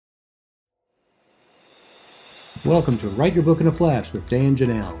Welcome to Write Your Book in a Flash with Dan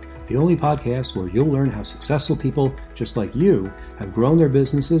Janelle, the only podcast where you'll learn how successful people just like you have grown their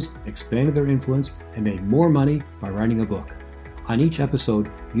businesses, expanded their influence, and made more money by writing a book. On each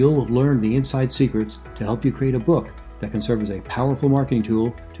episode, you'll learn the inside secrets to help you create a book that can serve as a powerful marketing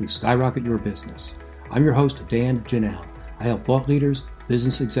tool to skyrocket your business. I'm your host, Dan Janelle. I help thought leaders,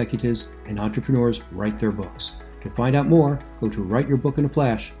 business executives, and entrepreneurs write their books. To find out more, go to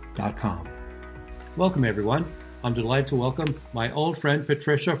writeyourbookinaflash.com. Welcome, everyone. I'm delighted to welcome my old friend,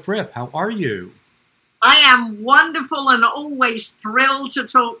 Patricia Fripp. How are you? I am wonderful and always thrilled to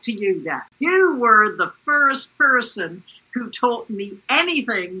talk to you, Dan. You were the first person who taught me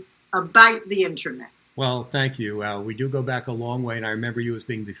anything about the internet. Well, thank you. We do go back a long way, and I remember you as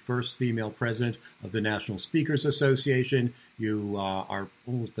being the first female president of the National Speakers Association. You are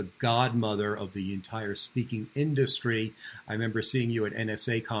almost the godmother of the entire speaking industry. I remember seeing you at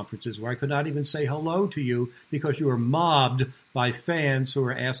NSA conferences where I could not even say hello to you because you were mobbed by fans who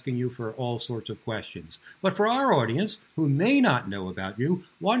were asking you for all sorts of questions. But for our audience who may not know about you,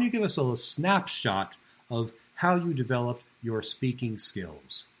 why don't you give us a little snapshot of how you developed your speaking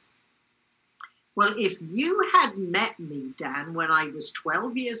skills? Well, if you had met me, Dan, when I was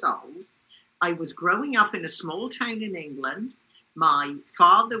 12 years old, I was growing up in a small town in England. My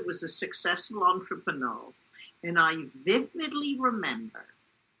father was a successful entrepreneur, and I vividly remember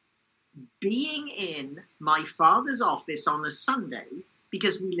being in my father's office on a Sunday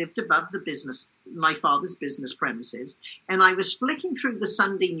because we lived above my father's business premises, and I was flicking through the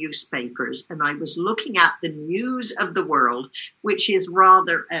Sunday newspapers, and I was looking at the News of the World, which is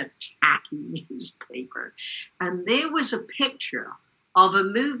rather a tacky newspaper, and there was a picture of a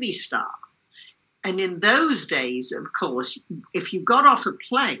movie star. And in those days, of course, if you got off a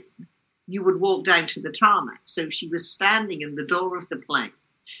plane, you would walk down to the tarmac. So she was standing in the door of the plane,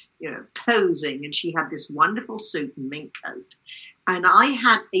 posing, and she had this wonderful suit and mink coat. And I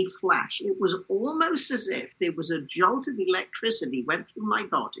had a flash. It was almost as if there was a jolt of electricity went through my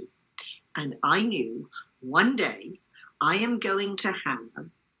body. And I knew one day I am going to have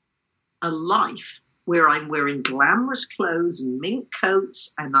a life where I'm wearing glamorous clothes and mink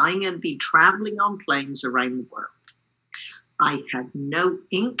coats, and I'm going to be traveling on planes around the world. I had no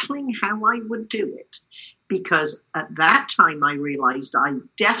inkling how I would do it, because at that time I realized I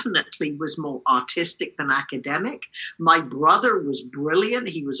definitely was more artistic than academic. My brother was brilliant.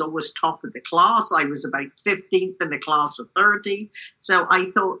 He was always top of the class. I was about 15th in a class of 30. So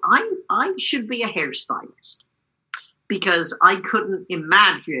I thought I should be a hairstylist, because I couldn't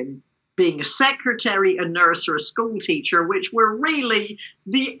imagine being a secretary, a nurse, or a school teacher, which were really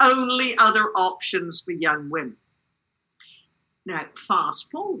the only other options for young women. Now,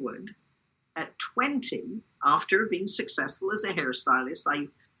 fast forward, at 20, after being successful as a hairstylist,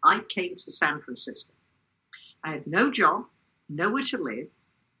 I came to San Francisco. I had no job, nowhere to live,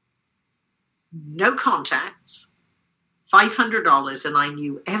 no contacts, $500, and I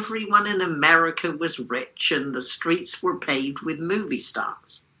knew everyone in America was rich and the streets were paved with movie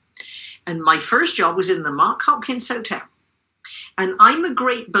stars. And my first job was in the Mark Hopkins Hotel. And I'm a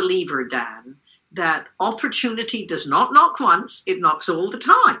great believer, Dan, that opportunity does not knock once, it knocks all the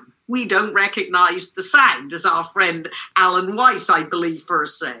time. We don't recognize the sound, as our friend Alan Weiss, I believe,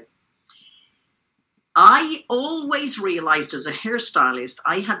 first said. I always realized as a hairstylist,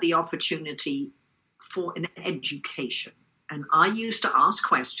 I had the opportunity for an education. And I used to ask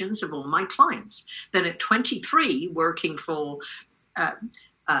questions of all my clients. Then at 23, working for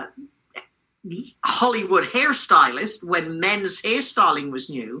Hollywood hairstylist, when men's hairstyling was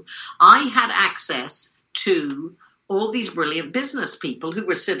new, I had access to all these brilliant business people who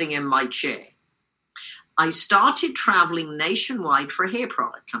were sitting in my chair. I started traveling nationwide for a hair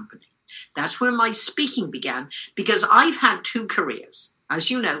product company. That's where my speaking began, because I've had two careers,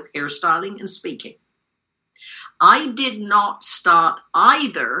 as you know, hairstyling and speaking. I did not start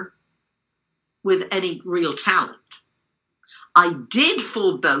either with any real talent. I did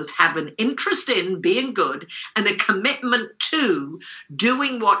for both have an interest in being good and a commitment to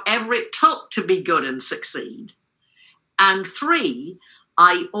doing whatever it took to be good and succeed. And 3,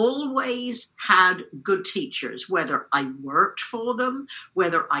 I always had good teachers, whether I worked for them,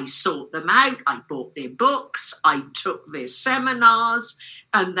 whether I sought them out, I bought their books, I took their seminars,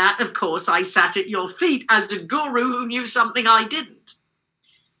 and that, of course, I sat at your feet as a guru who knew something I didn't.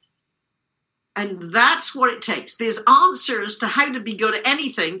 And that's what it takes. There's answers to how to be good at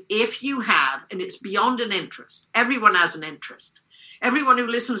anything if you have, and it's beyond an interest. Everyone has an interest. Everyone who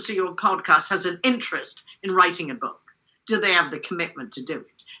listens to your podcast has an interest in writing a book. Do they have the commitment to do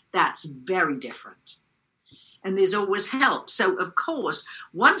it? That's very different. And there's always help. So, of course,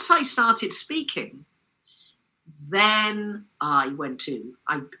 once I started speaking, Then I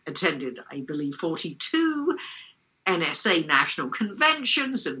attended, I believe, 42 NSA national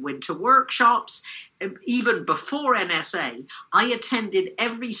conventions and winter workshops. Even before NSA, I attended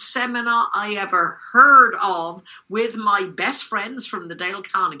every seminar I ever heard of with my best friends from the Dale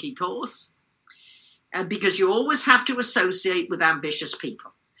Carnegie course, because you always have to associate with ambitious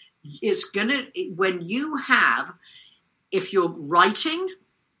people. If you're writing,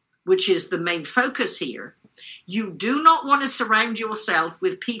 which is the main focus here, you do not want to surround yourself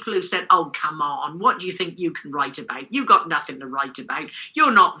with people who said, oh, come on, what do you think you can write about? You've got nothing to write about.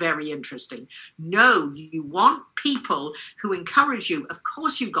 You're not very interesting. No, you want people who encourage you. Of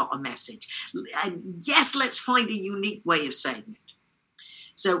course, you've got a message. And yes, let's find a unique way of saying it.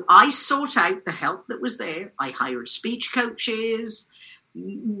 So I sought out the help that was there. I hired speech coaches,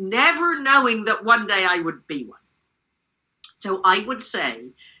 never knowing that one day I would be one. So I would say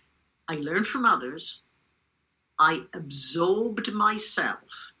I learned from others. I absorbed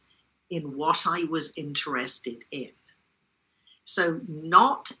myself in what I was interested in. So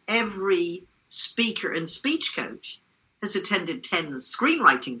not every speaker and speech coach has attended 10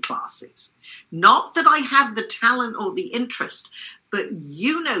 screenwriting classes. Not that I have the talent or the interest, but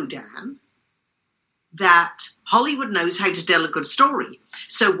you know, Dan, that Hollywood knows how to tell a good story.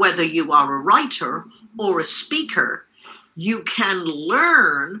 So whether you are a writer or a speaker, you can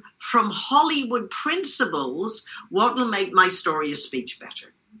learn from Hollywood principles what will make my story of speech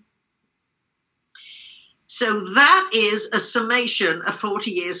better. So that is a summation of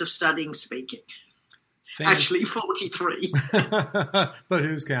 40 years of studying speaking. Actually, 43. But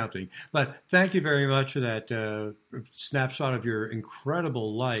who's counting? But thank you very much for that snapshot of your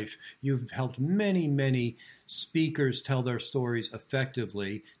incredible life. You've helped many, many speakers tell their stories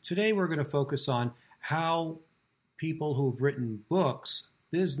effectively. Today, we're going to focus on how people who've written books,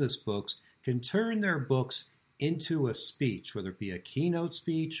 business books, can turn their books into a speech, whether it be a keynote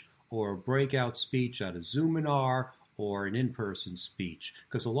speech or a breakout speech at a Zoominar or an in-person speech.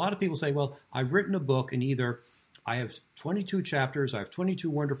 Because a lot of people say, well, I've written a book and either I have 22 chapters, I have 22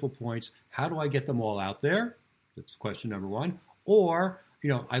 wonderful points, how do I get them all out there? That's question number one. Or,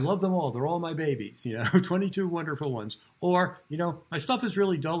 I love them all, they're all my babies, 22 wonderful ones. Or, my stuff is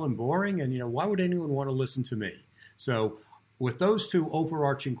really dull and boring and, why would anyone want to listen to me? So with those two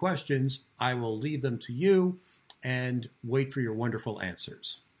overarching questions, I will leave them to you and wait for your wonderful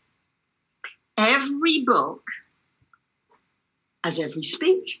answers. Every book, as every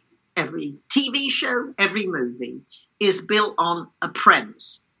speech, every TV show, every movie, is built on a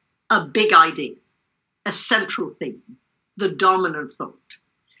premise, a big idea, a central theme, the dominant thought.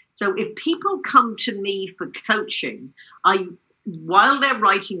 So if people come to me for coaching, while they're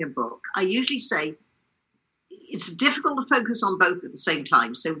writing a book, I usually say, it's difficult to focus on both at the same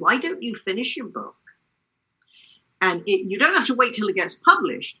time. So why don't you finish your book? And you don't have to wait till it gets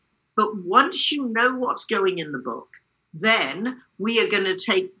published. But once you know what's going in the book, then we are going to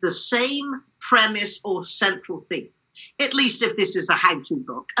take the same premise or central theme. At least if this is a how-to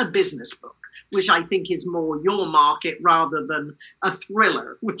book, a business book, which I think is more your market rather than a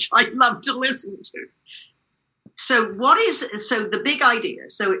thriller, which I love to listen to. So the big idea?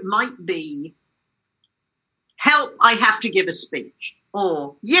 So it might be, help, I have to give a speech.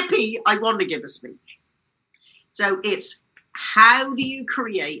 Or, yippee, I want to give a speech. So it's, how do you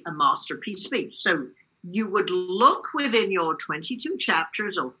create a masterpiece speech? So you would look within your 22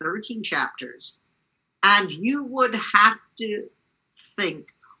 chapters or 13 chapters, and you would have to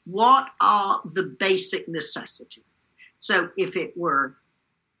think, what are the basic necessities? So if it were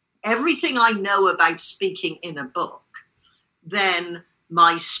everything I know about speaking in a book, then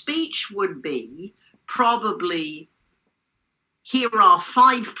my speech would be, probably, here are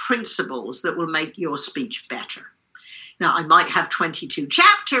 5 principles that will make your speech better. Now, I might have 22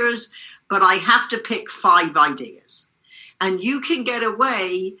 chapters, but I have to pick 5 ideas. And you can get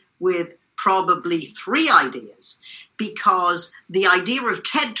away with probably 3 ideas, because the idea of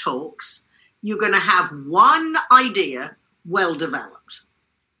TED Talks, you're going to have one idea well developed.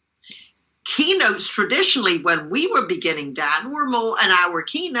 Keynotes, traditionally, when we were beginning, Dan, were more an hour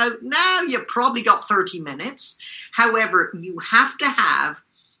keynote. Now you've probably got 30 minutes. However, you have to have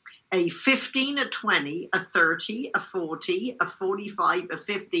a 15, a 20, a 30, a 40, a 45, a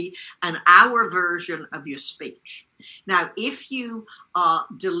 50, an hour version of your speech. Now, if you are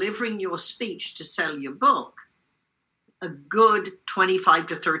delivering your speech to sell your book, a good 25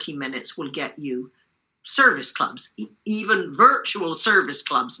 to 30 minutes will get you service clubs, even virtual service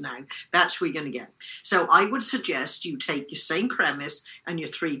clubs now. That's where you're going to get. So I would suggest you take your same premise and your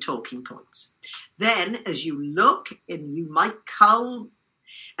 3 talking points. Then as you look, and you might cull,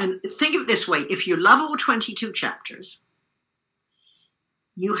 And think of it this way. If you love all 22 chapters,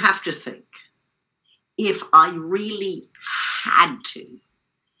 you have to think, if I really had to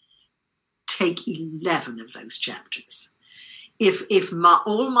take 11 of those chapters, if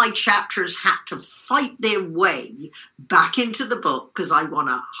all my chapters had to fight their way back into the book because I want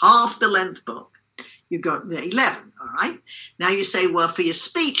a half the length book, you got the 11, all right? Now you say, well, for your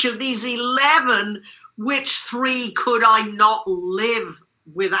speech of these 11, which 3 could I not live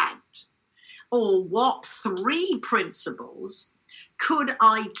without? Or what 3 principles could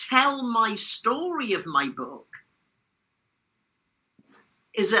I tell my story of my book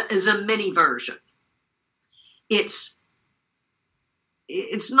is a mini version? It's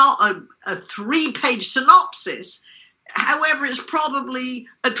not a 3-page synopsis. However, it's probably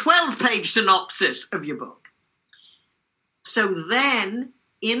a 12-page synopsis of your book. So then,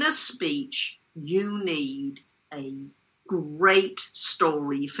 in a speech, you need a great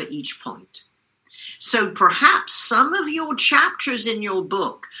story for each point. So perhaps some of your chapters in your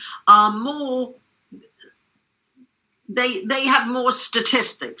book are more, they have more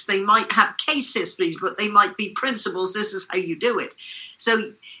statistics. They might have case histories, but they might be principles. This is how you do it.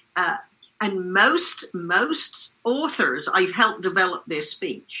 So, and most authors, I've helped develop their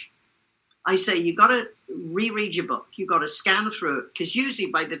speech. I say, you got to reread your book. You got to scan through it, because usually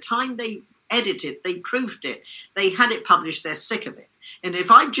by the time they edit it, they proofed it, they had it published, they're sick of it. And if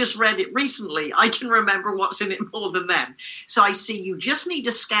I've just read it recently, I can remember what's in it more than them. So I see you just need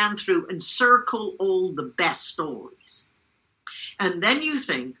to scan through and circle all the best stories. And then you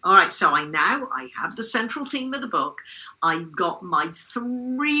think, all right, so I have the central theme of the book. I've got my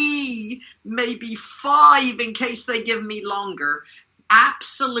 3, maybe 5, in case they give me longer,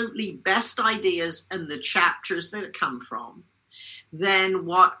 absolutely best ideas and the chapters that it come from. Then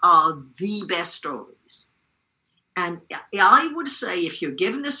what are the best stories? And I would say if you're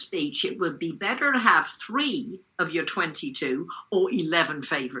given a speech, it would be better to have 3 of your 22 or 11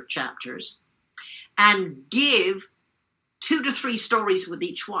 favorite chapters and give 2 to 3 stories with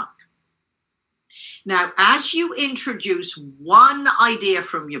each one. Now, as you introduce one idea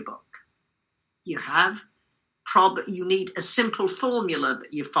from your book, you need a simple formula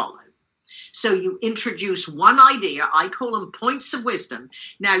that you follow. So you introduce one idea. I call them points of wisdom.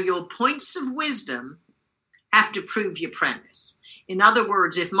 Now, your points of wisdom have to prove your premise. In other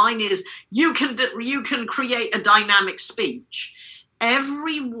words, if mine is, you can create a dynamic speech,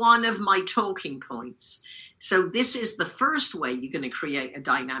 every one of my talking points. So this is the first way you're going to create a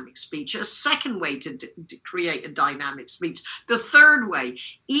dynamic speech, a second way to create a dynamic speech, the third way.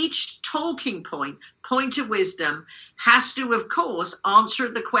 Each talking point of wisdom, has to, of course, answer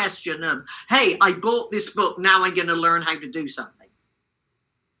the question of, hey, I bought this book, now I'm going to learn how to do something.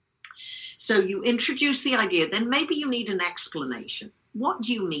 So you introduce the idea, then maybe you need an explanation. What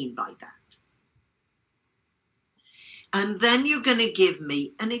do you mean by that? And then you're going to give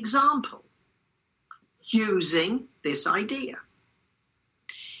me an example using this idea.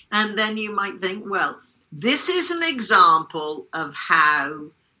 And then you might think, well, this is an example of how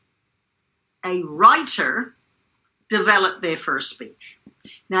a writer developed their first speech.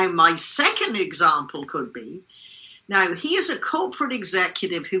 Now, my second example could be, now, he is a corporate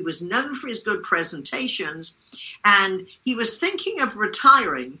executive who was known for his good presentations, and he was thinking of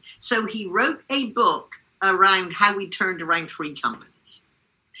retiring, so he wrote a book around how he turned around 3 companies.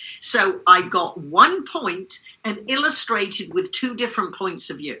 So I got one point and illustrated with 2 different points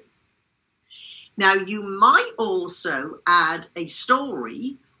of view. Now, you might also add a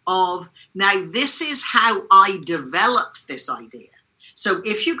story of, now, this is how I developed this idea. So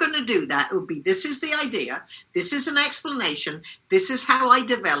if you're going to do that, it would be, this is the idea, this is an explanation, this is how I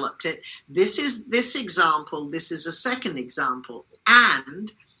developed it, this is this example, this is a second example.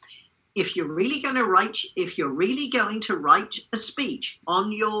 And if you're really going to write a speech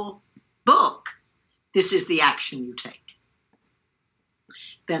on your book, this is the action you take.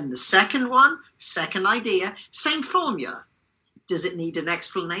 Then the second one, second idea, same formula. Does it need an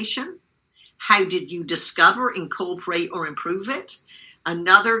explanation? How did you discover, incorporate, or improve it?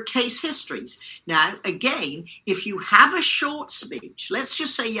 Another, case histories. Now, again, if you have a short speech, let's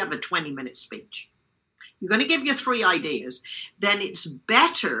just say you have a 20-minute speech, you're going to give you 3 ideas, then it's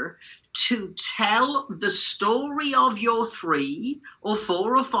better to tell the story of your 3 or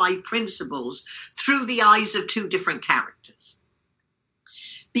 4 or 5 principles through the eyes of 2 different characters.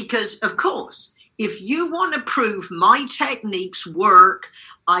 Because, of course, if you want to prove my techniques work,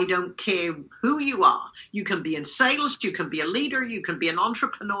 I don't care who you are. You can be in sales, you can be a leader, you can be an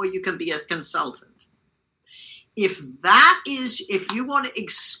entrepreneur, you can be a consultant. If you want to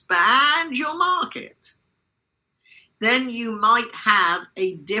expand your market, then you might have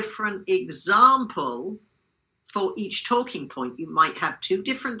a different example for each talking point. You might have 2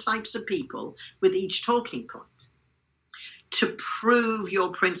 different types of people with each talking point to prove your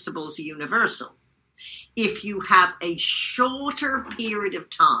principles are universal. If you have a shorter period of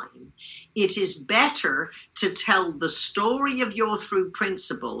time, it is better to tell the story of your through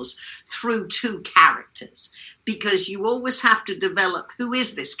principles through 2 characters, because you always have to develop who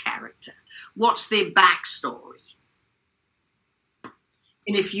is this character, what's their backstory.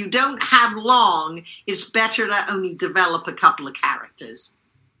 And if you don't have long, it's better to only develop a couple of characters.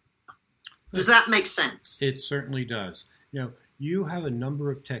 Does that make sense? It certainly does. You have a number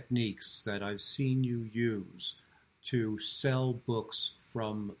of techniques that I've seen you use to sell books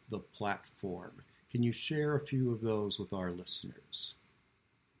from the platform. Can you share a few of those with our listeners?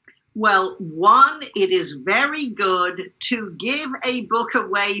 Well, one, it is very good to give a book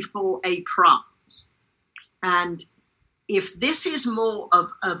away for a prize. And if this is more of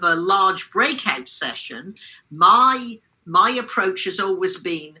a large breakout session, my approach has always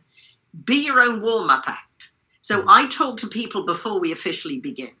been, be your own warm-up act. So I talk to people before we officially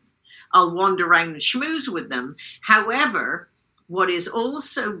begin. I'll wander around and schmooze with them. However, what is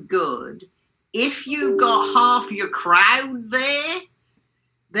also good, if you got half your crowd there,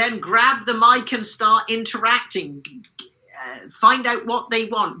 then grab the mic and start interacting. Find out what they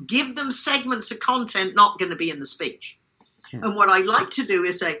want. Give them segments of content not going to be in the speech. And what I like to do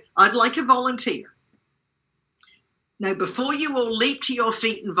is say, I'd like a volunteer. Now, before you all leap to your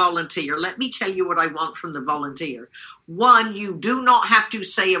feet and volunteer, let me tell you what I want from the volunteer. 1, you do not have to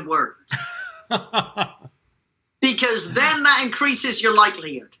say a word. Because then that increases your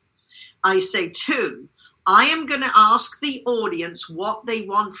likelihood. I say 2, I am going to ask the audience what they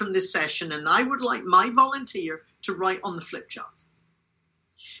want from this session, and I would like my volunteer to write on the flip chart.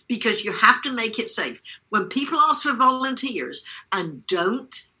 Because you have to make it safe. When people ask for volunteers and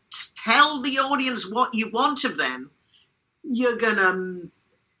don't tell the audience what you want of them, you're gonna,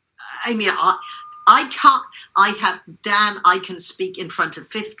 I can speak in front of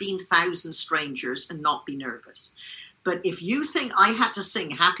 15,000 strangers and not be nervous. But if you think I had to sing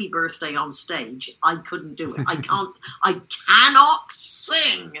Happy Birthday on stage, I couldn't do it. I cannot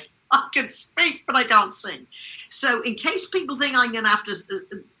sing. I can speak, but I can't sing. So in case people think I'm going to have to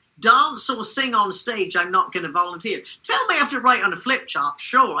dance or sing on stage, I'm not going to volunteer. Tell me I have to write on a flip chart.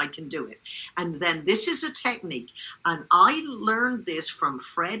 Sure, I can do it. And then this is a technique. And I learned this from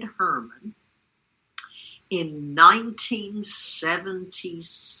Fred Herman in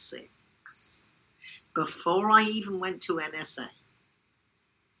 1976, before I even went to NSA.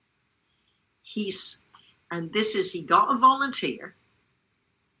 He got a volunteer,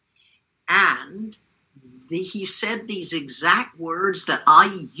 and he said these exact words that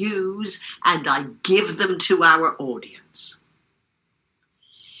I use and I give them to our audience.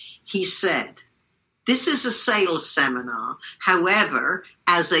 He said, this is a sales seminar. However,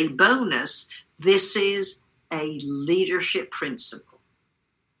 as a bonus, this is a leadership principle.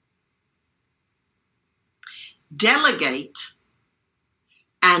 Delegate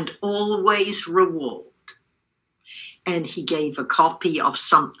and always reward. And he gave a copy of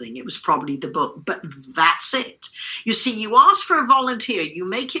something. It was probably the book, but that's it. You see, you ask for a volunteer, you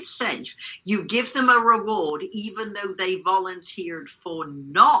make it safe, you give them a reward, even though they volunteered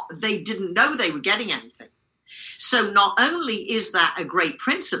they didn't know they were getting anything. So not only is that a great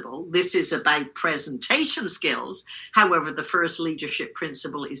principle, this is about presentation skills. However, the first leadership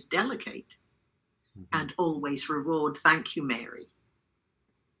principle is delegate and always reward. Thank you, Mary.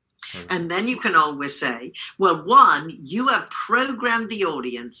 And then you can always say, well, 1, you have programmed the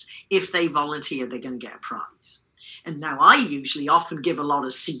audience. If they volunteer, they're going to get a prize. And now I usually often give a lot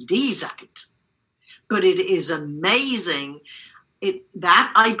of CDs out. But it is amazing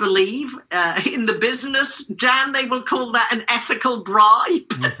that I believe in the business, Dan, they will call that an ethical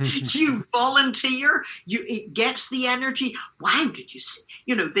bribe. You volunteer, it gets the energy. Wow, did you see?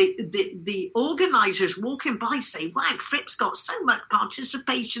 The organizers walking by say, wow, Fripp's got so much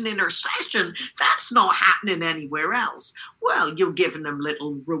participation in her session. That's not happening anywhere else. Well, you're giving them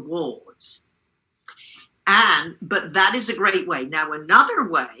little rewards. But that is a great way. Now, another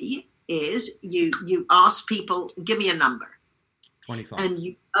way is you ask people, give me a number. 25. And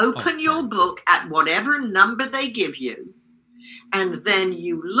you open your book at whatever number they give you, and then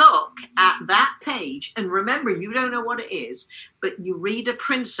you look at that page, and remember, you don't know what it is, but you read a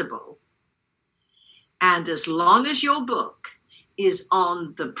principle, and as long as your book is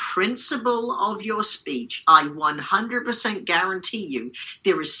on the principle of your speech, I 100% guarantee you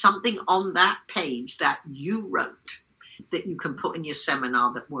there is something on that page that you wrote that you can put in your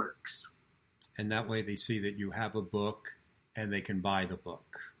seminar that works. And that way they see that you have a book and they can buy the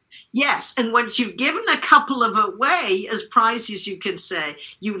book. Yes, and once you've given a couple of away as prizes, you can say,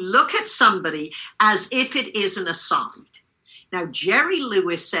 you look at somebody as if it is an aside. Now, Jerry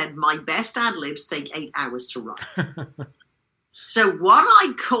Lewis said, my best ad-libs take 8 hours to write. So what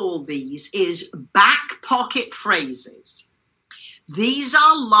I call these is back pocket phrases. These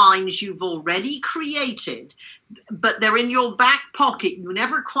are lines you've already created, but they're in your back pocket. You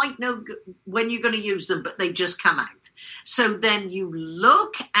never quite know when you're going to use them, but they just come out. So then you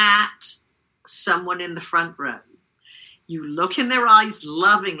look at someone in the front row. You look in their eyes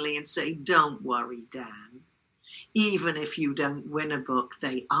lovingly and say, don't worry, Dan. Even if you don't win a book,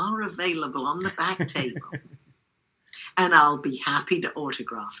 they are available on the back table. And I'll be happy to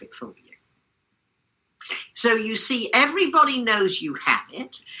autograph it for you. So you see, everybody knows you have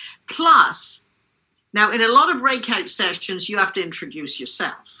it. Plus, now in a lot of breakout sessions, you have to introduce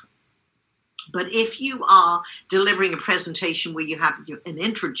yourself. But if you are delivering a presentation where you have an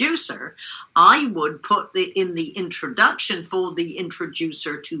introducer, I would put in the introduction for the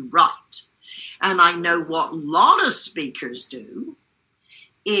introducer to write. And I know what a lot of speakers do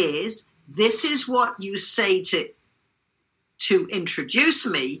is, this is what you say to introduce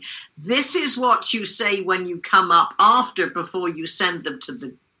me. This is what you say when you come up after, before you send them to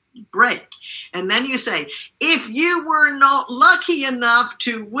the break. And then you say, if you were not lucky enough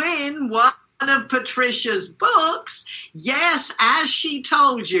to win one of Patricia's books, yes, as she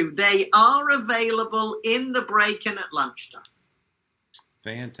told you, they are available in the break and at lunchtime.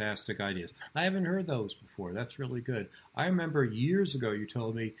 Fantastic ideas. I haven't heard those before. That's really good. I remember years ago you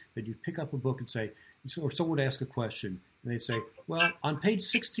told me that you'd pick up a book and say, or someone would ask a question, and they'd say, well, on page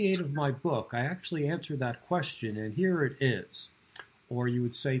 68 of my book, I actually answered that question, and here it is. Or you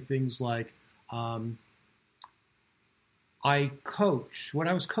would say things like, I coach, when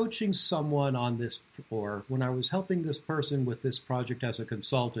I was coaching someone on this, or when I was helping this person with this project as a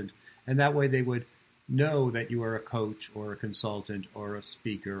consultant, and that way they would know that you are a coach or a consultant or a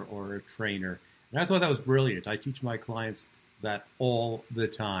speaker or a trainer. And I thought that was brilliant. I teach my clients that all the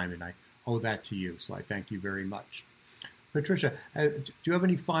time, and I owe that to you, so I thank you very much. Patricia, do you have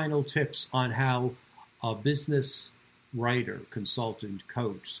any final tips on how a business writer, consultant,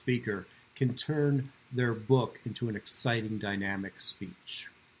 coach, speaker can turn their book into an exciting, dynamic speech?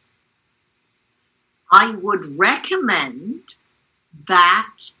 I would recommend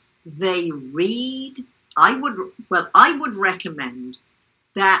that they read. I would recommend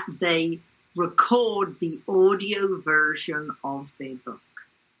that they record the audio version of their book.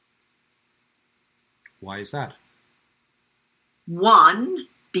 Why is that? One,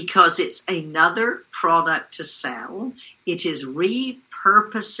 because it's another product to sell. It is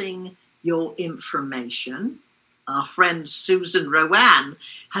repurposing your information. Our friend Susan Rowan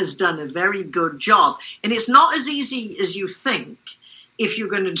has done a very good job. And it's not as easy as you think if you're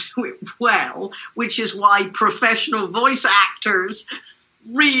going to do it well, which is why professional voice actors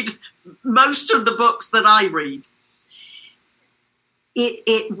read most of the books that I read.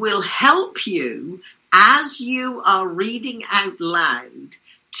 It will help you as you are reading out loud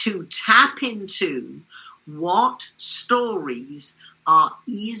to tap into what stories are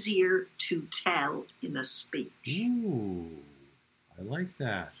easier to tell in a speech. Ooh, I like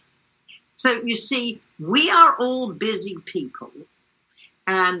that. So you see, we are all busy people.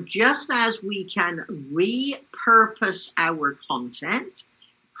 And just as we can repurpose our content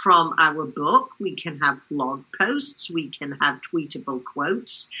from our book, we can have blog posts, we can have tweetable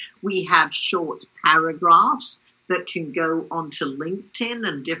quotes, we have short paragraphs that can go onto LinkedIn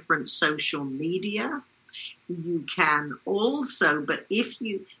and different social media. You can also, but if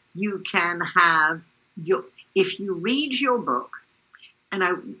you can have if you read your book, and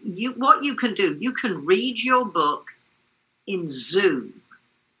what you can do, you can read your book in Zoom,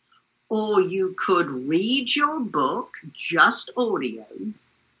 or you could read your book just audio,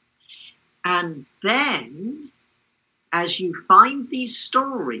 and then as you find these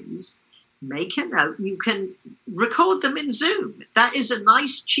stories, make a note. You can record them in Zoom. That is a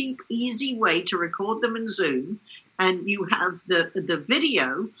nice, cheap, easy way to record them in Zoom. And you have the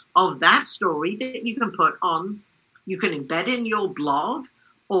video of that story that you can put on, you can embed in your blog,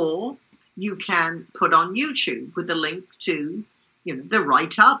 or you can put on YouTube with a link to, the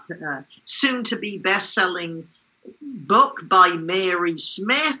write-up, soon to be best-selling book by Mary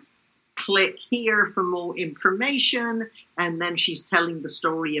Smith. Click here for more information, and then she's telling the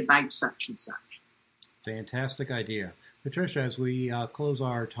story about such and such. Fantastic idea. Patricia, as we close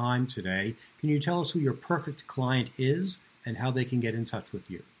our time today, can you tell us who your perfect client is and how they can get in touch with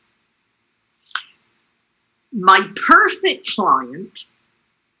you? My perfect client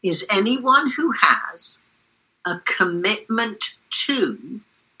is anyone who has a commitment to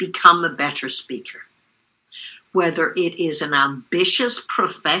become a better speaker. Whether it is an ambitious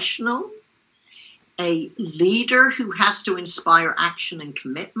professional, a leader who has to inspire action and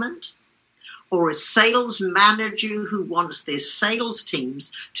commitment, or a sales manager who wants their sales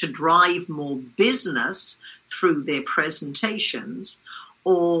teams to drive more business through their presentations,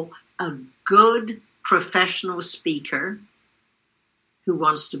 or a good professional speaker who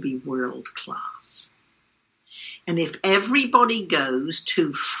wants to be world class. And if everybody goes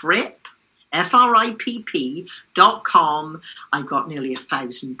to fripp.com, I've got nearly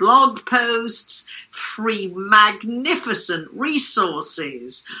 1,000 blog posts, free magnificent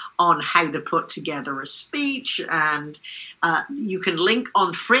resources on how to put together a speech, and you can link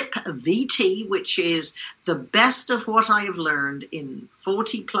on Fripp VT, which is the best of what I have learned in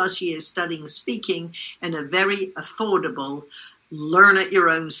 40 plus years studying speaking, in a very affordable, learn at your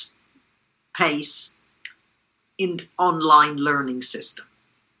own pace in online learning system.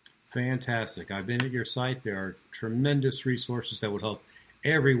 Fantastic. I've been at your site. There are tremendous resources that would help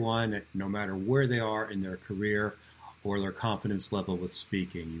everyone, no matter where they are in their career or their confidence level with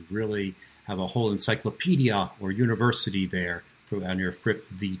speaking. You really have a whole encyclopedia or university there on your Fripp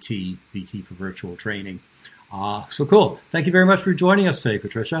VT for virtual training. So cool. Thank you very much for joining us today,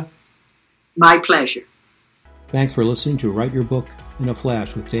 Patricia. My pleasure. Thanks for listening to Write Your Book in a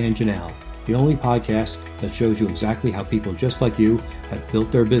Flash with Dan Janelle, the only podcast that shows you exactly how people just like you have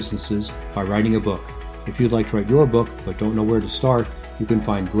built their businesses by writing a book. If you'd like to write your book but don't know where to start, you can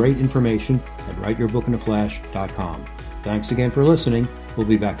find great information at writeyourbookinaflash.com. Thanks again for listening. We'll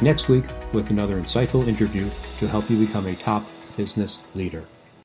be back next week with another insightful interview to help you become a top business leader.